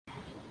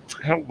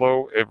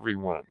Hello,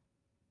 everyone.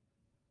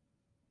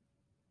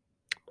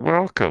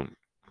 Welcome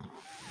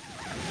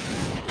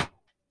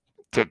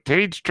to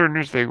Page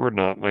Turners They Were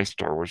Not, my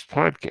Star Wars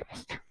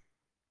podcast.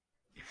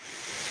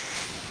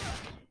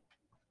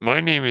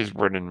 My name is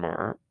Brennan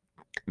Marr.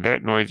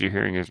 That noise you're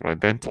hearing is my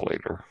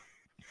ventilator.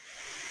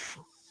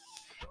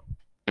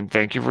 And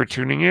thank you for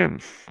tuning in.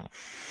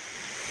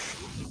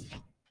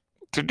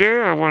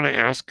 Today, I want to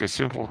ask a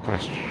simple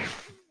question.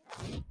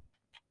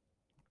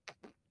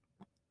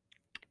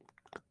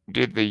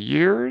 Did the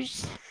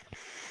years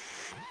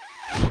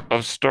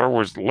of Star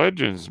Wars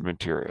Legends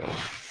material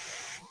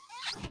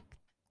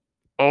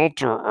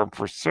alter our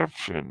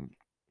perception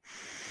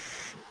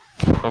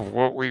of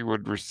what we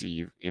would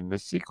receive in the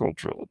sequel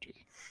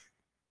trilogy?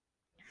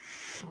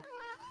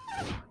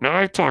 Now,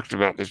 I've talked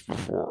about this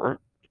before,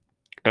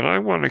 and I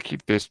want to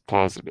keep this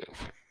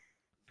positive.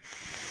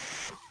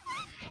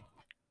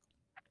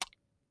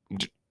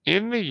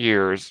 In the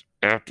years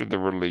after the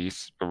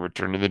release of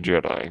Return of the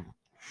Jedi,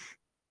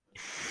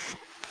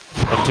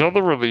 until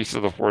the release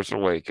of The Force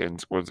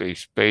Awakens, was a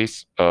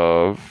space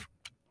of,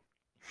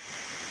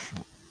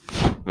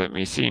 let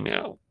me see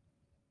now,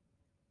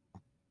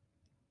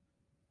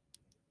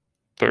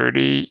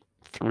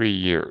 33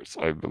 years,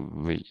 I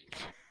believe.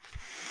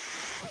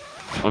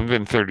 It's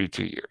been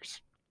 32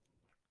 years.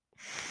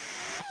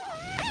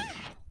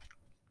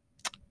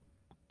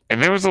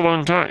 And that was a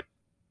long time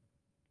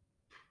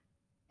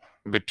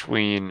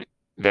between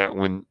that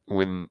when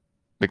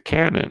the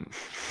canon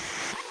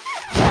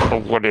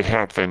of what had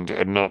happened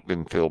had not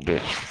been filled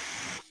in.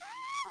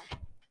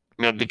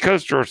 Now,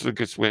 because George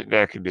Lucas went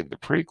back and did the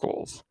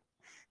prequels,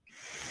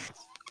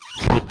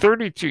 for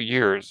 32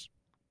 years,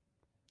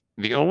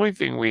 the only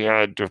thing we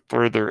had to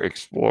further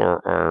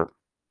explore our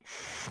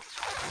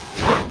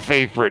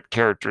favorite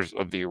characters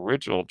of the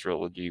original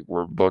trilogy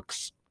were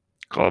books,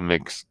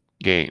 comics,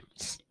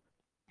 games,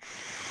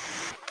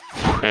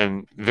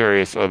 and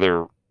various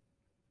other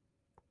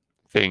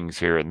things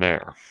here and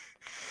there.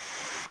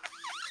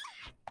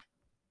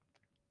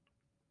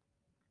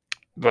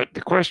 But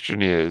the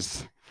question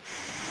is,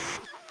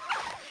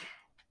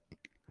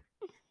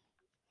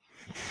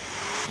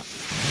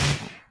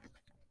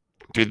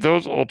 did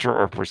those alter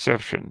our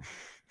perception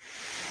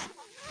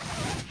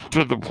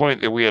to the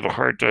point that we had a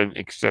hard time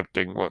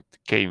accepting what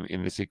came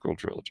in the sequel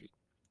trilogy?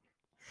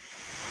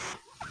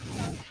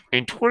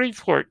 In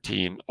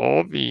 2014,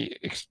 all the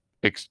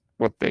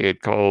what they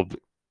called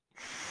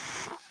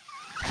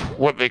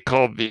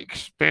the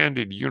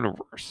expanded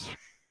universe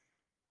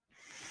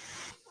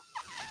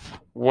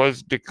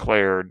was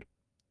declared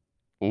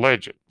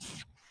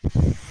Legends,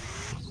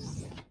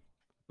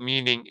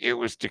 meaning it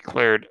was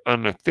declared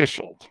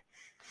unofficial,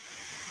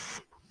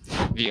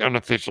 the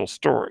unofficial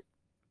story.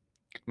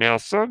 Now,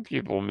 some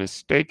people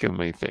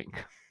mistakenly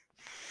think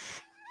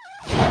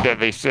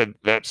that they said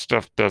that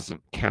stuff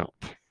doesn't count.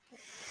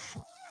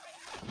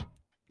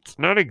 It's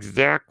not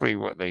exactly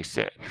what they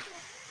said.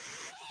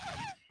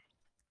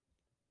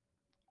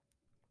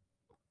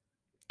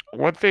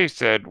 What they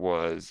said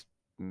was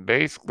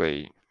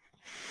basically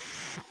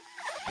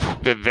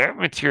that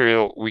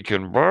material we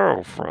can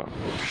borrow from,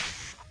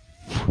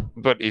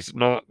 but it's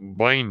not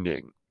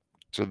binding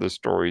to the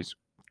stories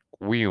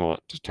we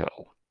want to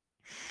tell.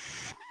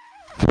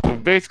 So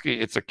basically,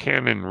 it's a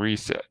canon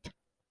reset.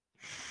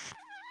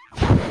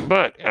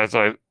 But as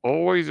I've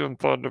always been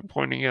fond of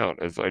pointing out,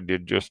 as I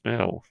did just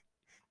now,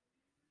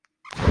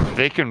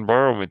 they can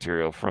borrow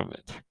material from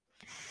it.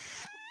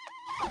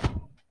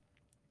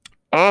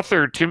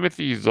 Author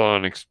Timothy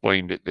Zahn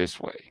explained it this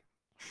way.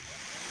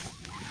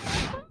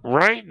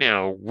 Right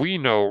now, we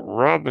know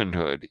Robin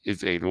Hood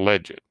is a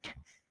legend.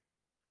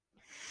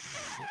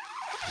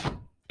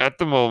 At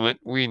the moment,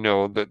 we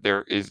know that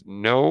there is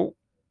no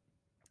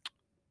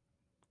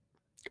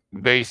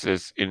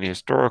basis in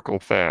historical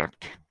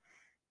fact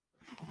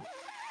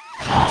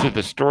to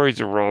the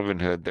stories of Robin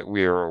Hood that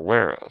we are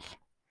aware of.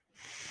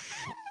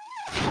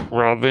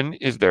 Robin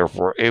is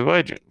therefore a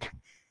legend.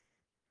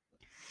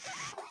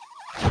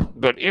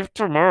 But if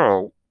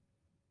tomorrow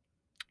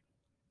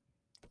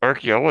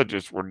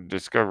archaeologists were to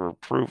discover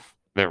proof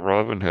that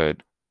Robin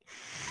Hood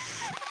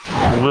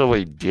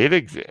really did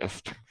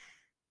exist,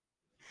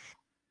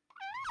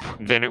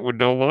 then it would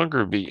no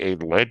longer be a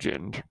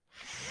legend,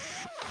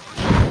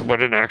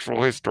 but an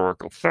actual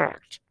historical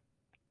fact.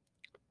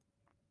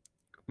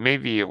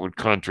 Maybe it would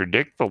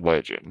contradict the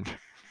legend,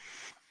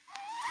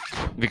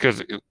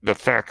 because the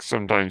facts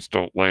sometimes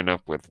don't line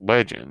up with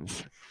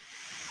legends.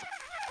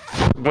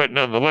 But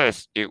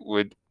nonetheless, it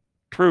would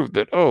prove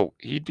that, oh,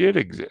 he did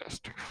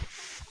exist.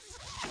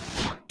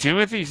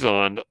 Timothy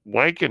Zahn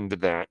likened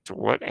that to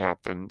what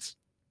happens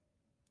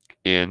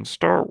in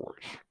Star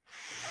Wars.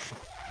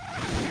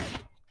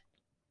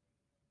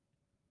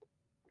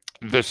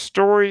 The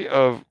story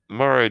of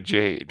Mara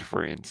Jade,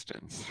 for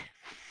instance,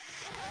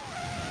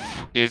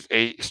 is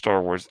a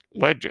Star Wars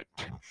legend.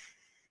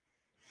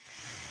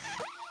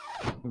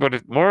 But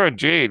if Mara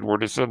Jade were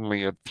to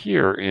suddenly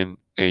appear in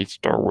a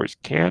Star Wars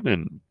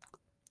canon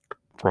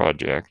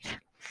project,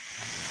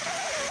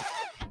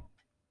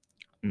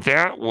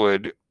 that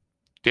would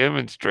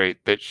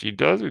demonstrate that she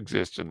does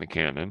exist in the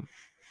canon.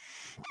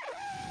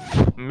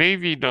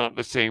 Maybe not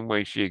the same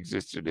way she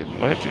existed in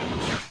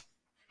Legends,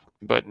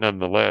 but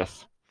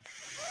nonetheless,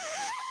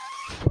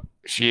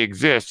 she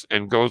exists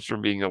and goes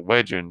from being a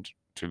legend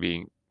to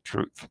being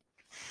truth.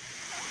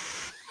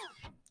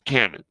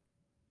 Canon.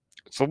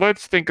 So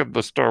let's think of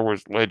the Star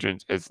Wars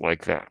Legends as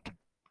like that.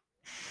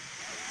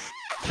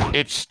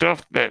 It's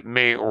stuff that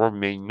may or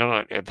may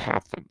not have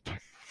happened.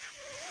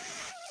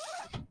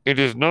 It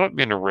has not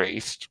been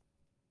erased.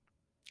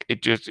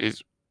 It just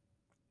is.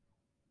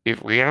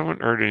 If we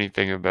haven't heard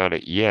anything about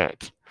it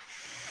yet,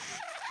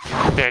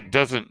 that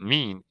doesn't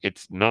mean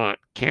it's not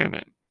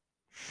canon.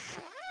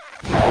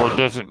 Or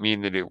doesn't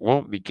mean that it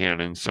won't be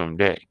canon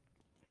someday.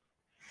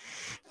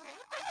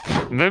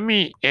 Let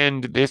me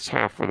end this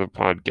half of the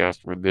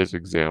podcast with this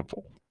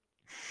example.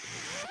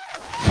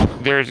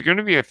 There's going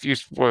to be a few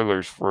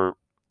spoilers for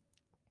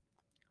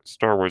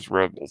Star Wars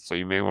Rebels, so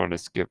you may want to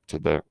skip to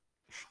the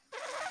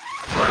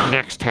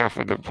next half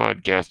of the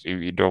podcast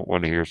if you don't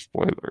want to hear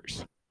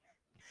spoilers.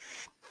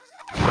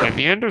 At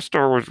the end of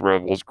Star Wars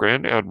Rebels,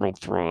 Grand Admiral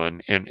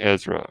Thrawn and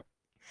Ezra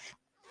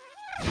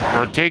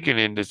are taken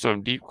into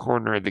some deep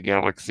corner of the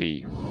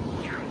galaxy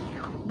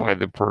by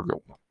the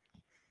Purrgil.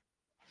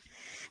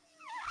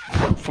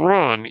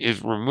 Thrawn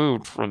is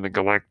removed from the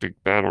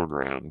galactic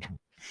battleground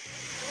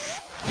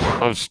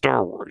of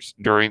Star Wars.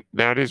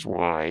 That is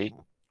why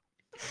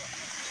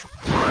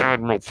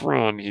Admiral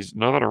Thrawn is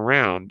not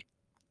around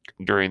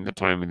during the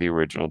time of the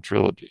original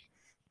trilogy.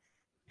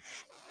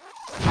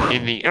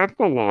 In the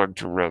epilogue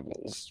to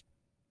Rebels,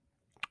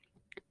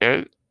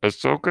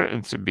 Ahsoka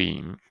and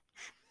Sabine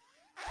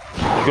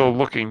go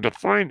looking to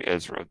find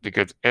Ezra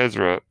because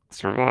Ezra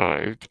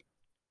survived,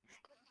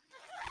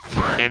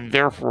 and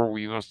therefore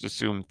we must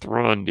assume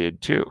Thrawn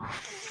did too.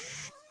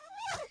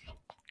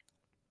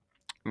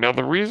 Now,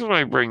 the reason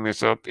I bring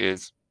this up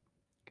is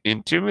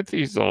in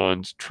Timothy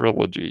Zahn's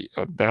trilogy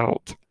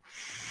about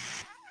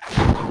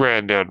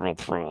Grand Admiral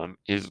Thrawn,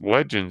 his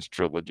Legends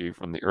trilogy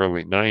from the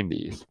early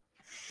 90s,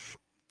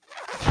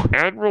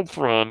 Admiral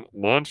Thrawn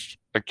launched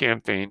a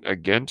campaign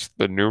against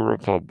the New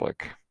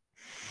Republic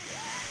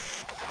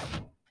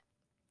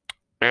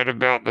at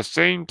about the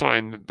same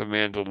time that The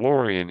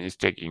Mandalorian is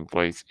taking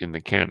place in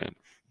the canon,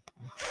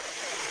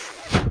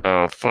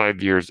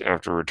 5 years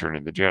after Return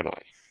of the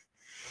Jedi.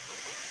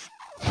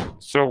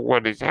 So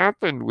what has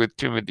happened with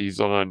Timothy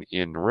Zahn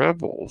in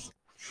Rebels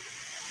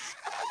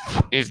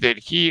is that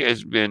he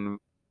has been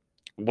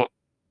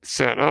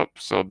set up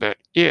so that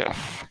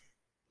if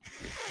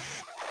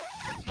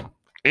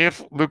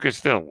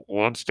Lucasfilm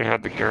wants to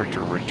have the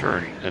character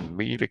return and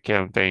lead a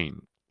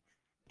campaign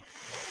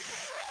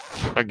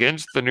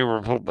against the New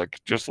Republic,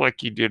 just like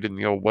he did in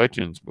the old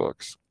Legends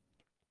books,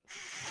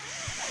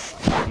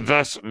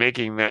 thus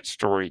making that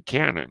story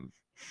canon,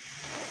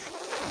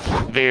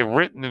 they have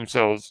written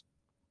themselves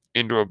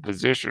into a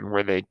position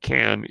where they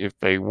can if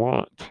they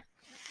want.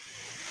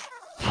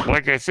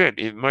 Like I said,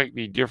 it might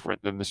be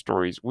different than the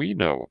stories we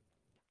know.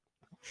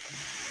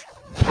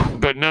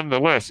 But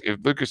nonetheless, if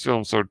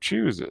Lucasfilm so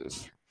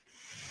chooses,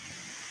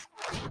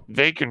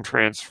 they can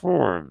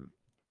transform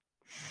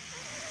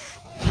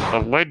a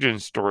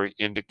legend story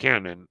into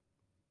canon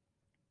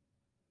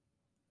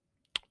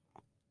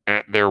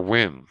at their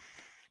whim.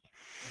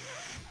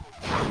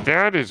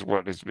 That is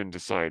what has been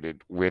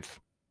decided with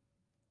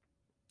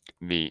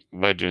the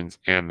Legends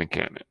and the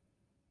canon.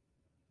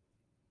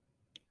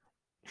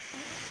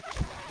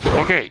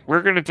 Okay,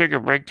 we're going to take a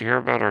break to hear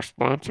about our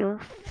sponsor.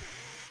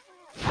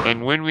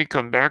 And when we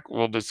come back,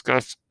 we'll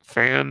discuss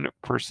fan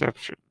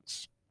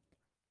perceptions.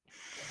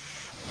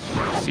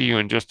 See you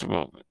in just a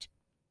moment.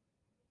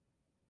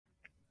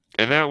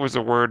 And that was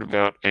a word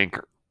about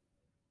Anchor.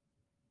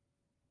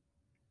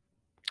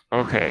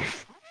 Okay.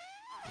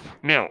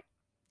 Now,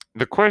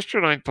 the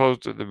question I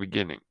posed at the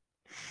beginning: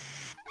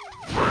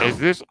 has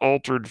this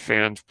altered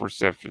fans'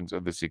 perceptions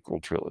of the sequel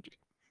trilogy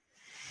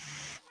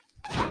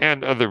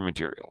and other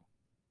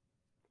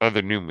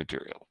new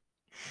material?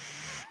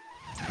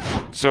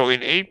 So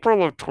in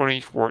April of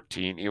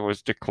 2014, it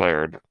was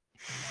declared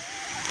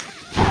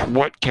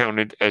what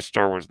counted as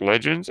Star Wars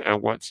Legends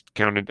and what's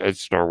counted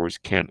as Star Wars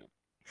canon.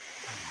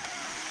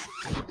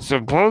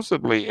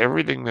 Supposedly,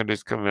 everything that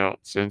has come out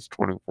since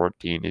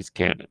 2014 is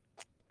canon.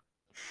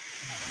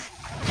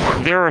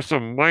 There are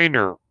some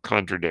minor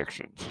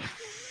contradictions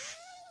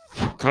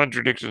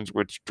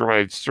which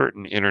drive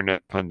certain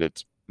internet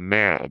pundits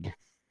mad,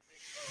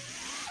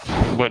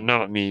 but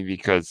not me,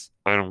 because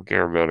I don't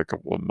care about a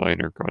couple of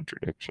minor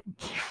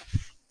contradictions.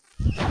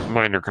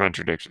 Minor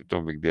contradictions,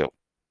 no big deal.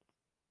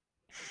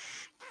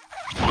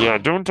 Yeah,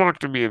 don't talk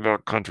to me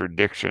about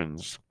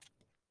contradictions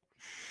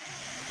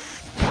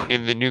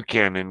in the new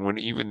canon when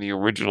even the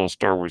original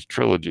Star Wars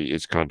trilogy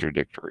is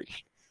contradictory.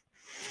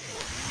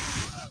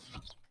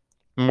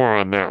 More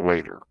on that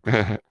later.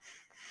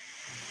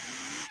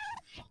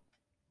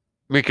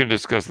 We can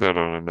discuss that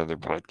on another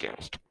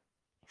podcast.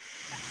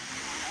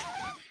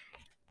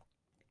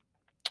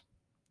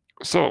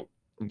 So,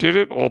 did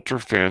it alter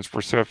fans'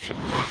 perception?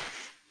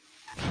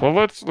 Well,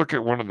 let's look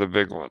at one of the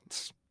big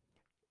ones.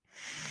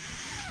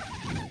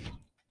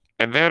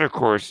 And that, of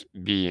course,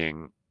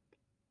 being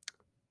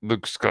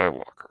Luke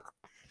Skywalker.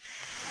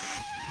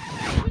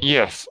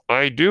 Yes,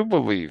 I do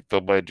believe the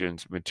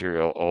Legends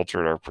material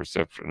altered our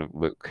perception of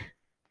Luke.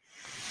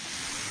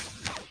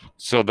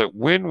 So that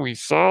when we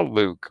saw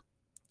Luke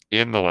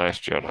in The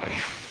Last Jedi,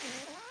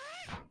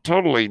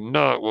 totally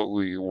not what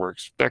we were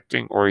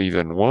expecting or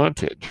even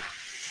wanted,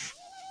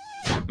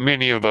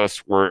 many of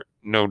us were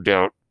no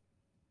doubt,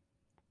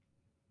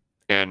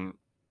 and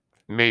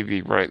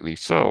maybe rightly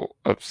so,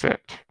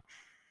 upset.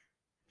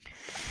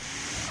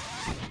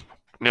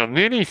 Now,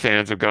 many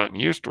fans have gotten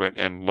used to it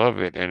and love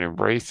it and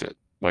embrace it,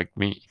 like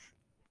me.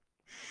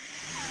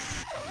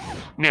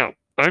 Now,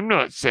 I'm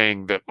not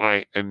saying that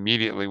I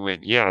immediately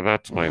went, yeah,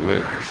 that's my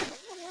Luke.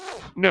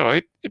 No,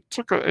 it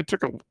took a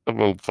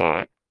little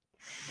thought.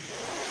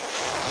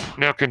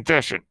 Now,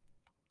 confession.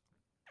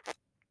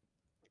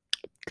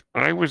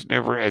 I was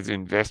never as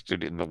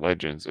invested in the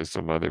Legends as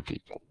some other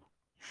people.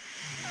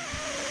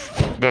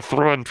 The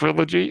Thrawn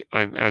trilogy,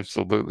 I'm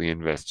absolutely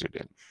invested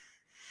in.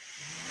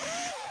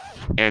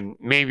 And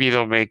maybe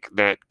they'll make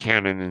that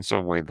canon in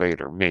some way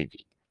later,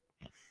 maybe.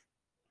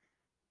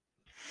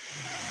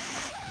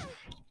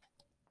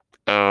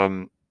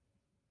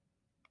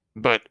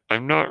 But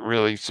I'm not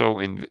really so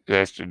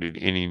invested in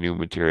any new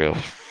material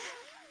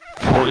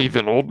or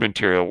even old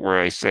material where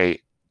I say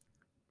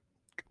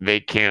they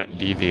can't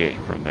deviate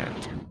from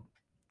that.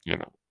 You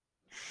know,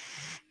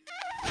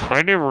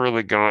 I never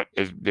really got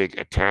as big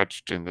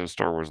attached in the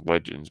Star Wars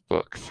Legends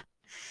books.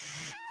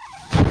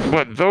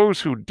 But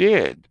those who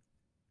did,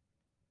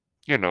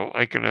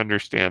 I can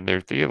understand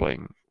their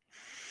feeling.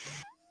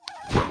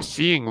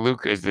 Seeing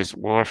Luke as this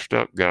washed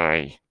up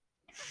guy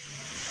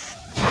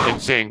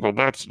and saying, well,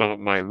 that's not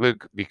my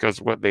Luke,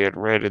 because what they had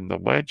read in the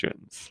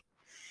Legends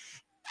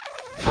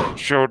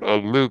showed a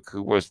Luke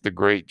who was the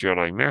great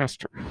Jedi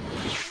Master.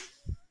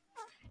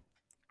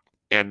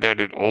 And that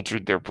it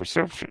altered their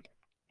perception.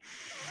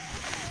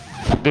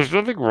 There's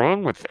nothing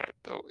wrong with that,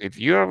 though. If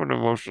you have an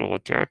emotional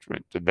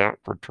attachment to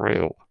that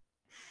portrayal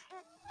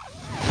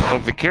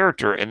of the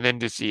character, and then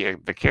to see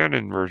the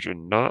canon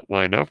version not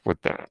line up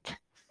with that,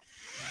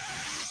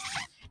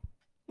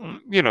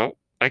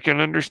 I can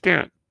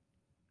understand.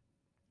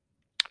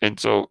 And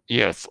so,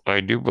 yes,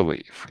 I do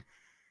believe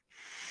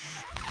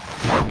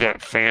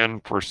that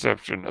fan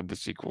perception of the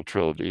sequel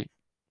trilogy,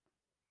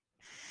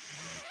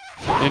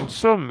 in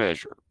some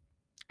measure,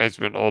 has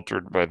been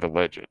altered by the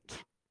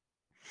Legends.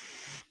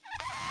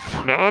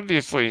 Now,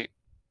 obviously,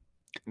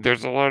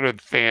 there's a lot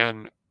of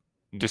fan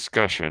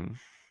discussion,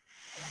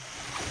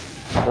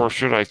 or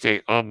should I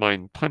say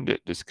online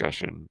pundit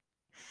discussion,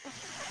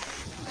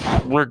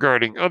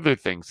 regarding other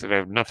things that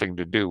have nothing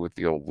to do with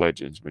the old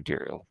Legends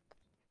material.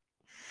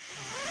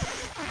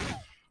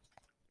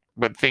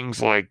 But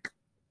things like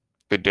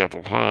the death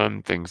of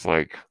Han, things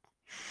like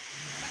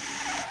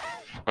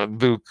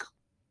Luke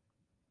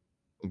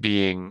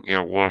being,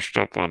 washed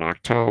up on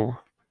Ahch-To,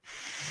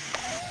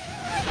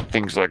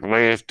 things like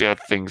Leia's death,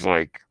 things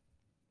like,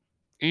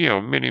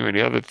 many,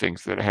 many other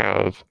things that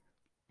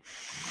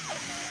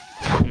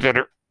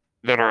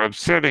are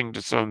upsetting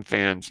to some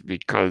fans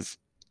because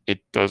it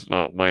does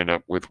not line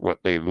up with what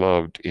they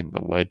loved in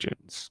the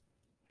Legends.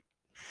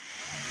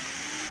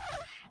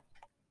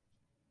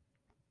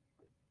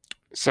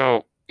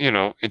 So,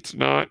 it's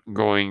not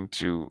going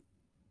to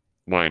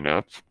line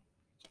up.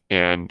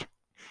 And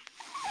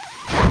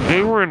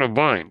they were in a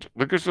bind.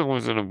 Lucasfilm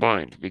was in a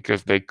bind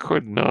because they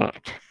could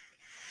not,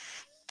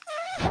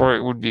 or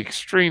it would be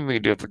extremely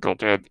difficult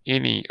to have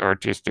any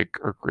artistic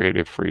or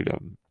creative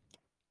freedom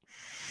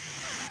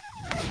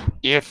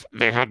if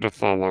they had to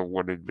follow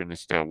what had been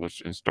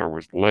established in Star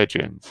Wars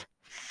Legends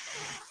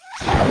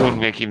when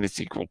making the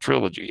sequel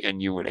trilogy,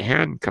 and you would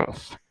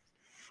handcuff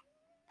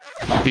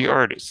the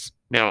artists.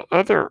 Now,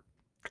 other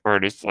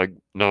artists like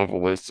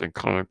novelists and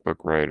comic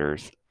book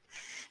writers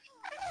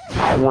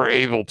were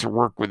able to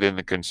work within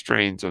the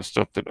constraints of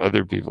stuff that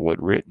other people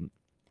had written.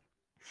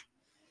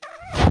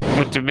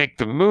 But to make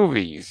the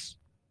movies,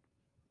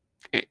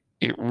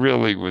 it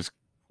really was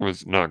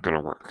not going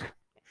to work.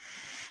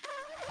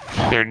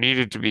 There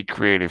needed to be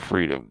creative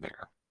freedom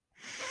there.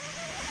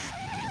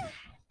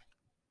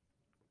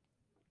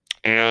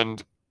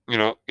 And,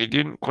 it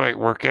didn't quite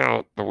work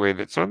out the way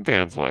that some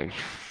fans liked.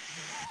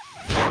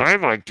 I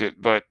liked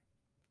it, but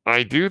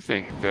I do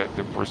think that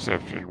the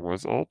perception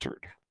was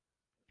altered.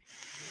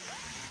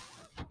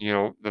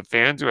 The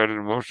fans who had an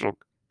emotional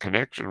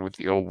connection with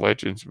the old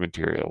Legends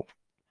material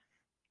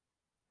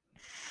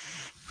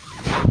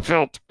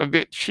felt a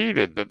bit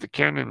cheated that the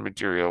canon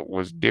material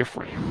was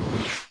different.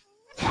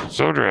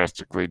 So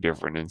drastically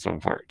different in some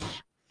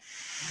parts.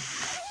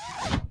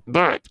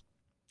 But,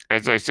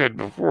 as I said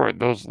before,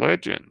 those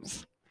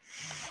Legends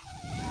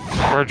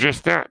are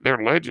just that.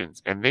 They're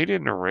Legends, and they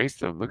didn't erase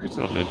them.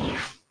 Lucasfilm didn't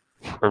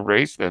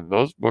erase them.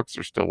 Those books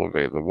are still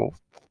available.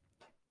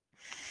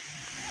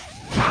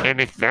 And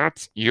if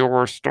that's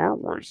your Star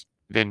Wars,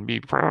 then be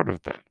proud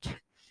of that.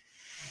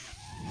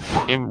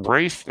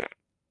 Embrace that.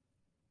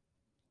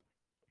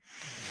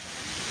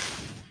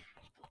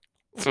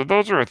 So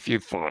those are a few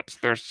thoughts.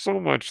 There's so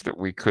much that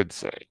we could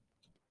say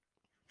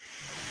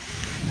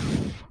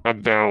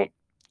about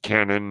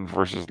canon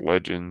versus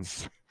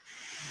legends.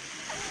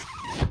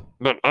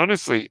 But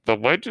honestly, the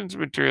Legends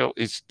material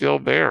is still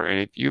there, and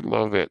if you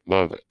love it,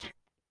 love it.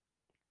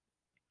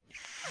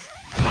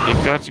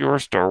 If that's your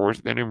Star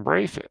Wars, then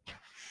embrace it.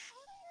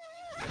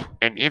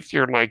 And if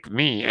you're like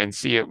me and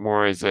see it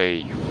more as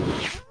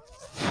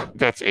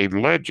that's a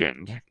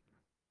legend,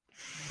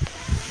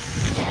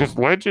 because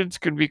legends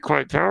can be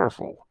quite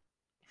powerful.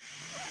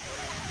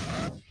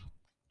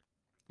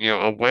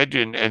 A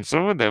legend, and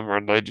some of them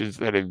are legends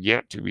that have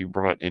yet to be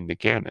brought into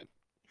canon,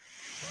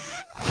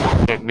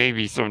 that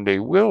maybe someday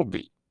will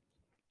be.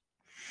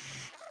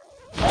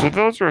 So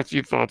those are a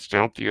few thoughts to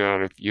help you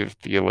out if you're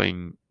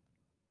feeling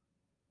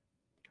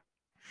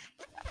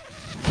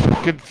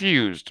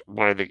confused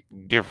by the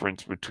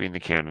difference between the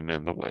canon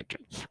and the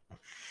legends.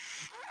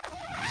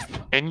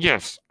 And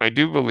yes, I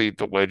do believe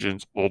the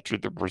legends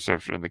altered the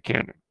perception of the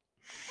canon.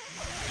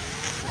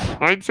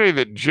 I'd say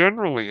that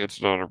generally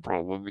it's not a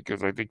problem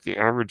because I think the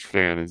average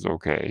fan is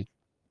okay.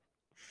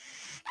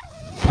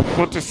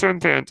 But to some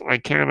fans, I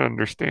can't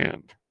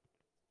understand.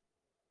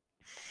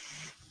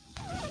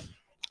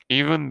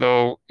 Even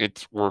though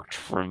it's worked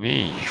for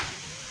me,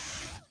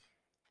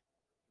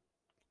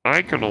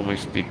 I can only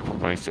speak for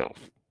myself.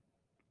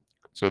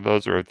 So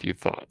those are a few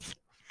thoughts.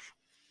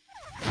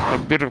 A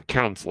bit of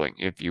counseling,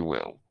 if you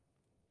will.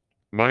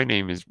 My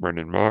name is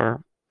Brendan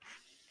Marr.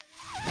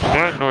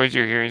 That noise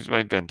you're hearing is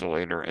my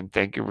ventilator, and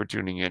thank you for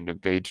tuning in to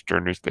Page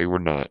Turners They Were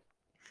Not,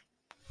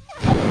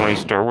 my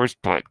Star Wars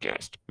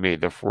podcast. May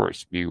the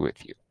Force be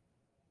with you.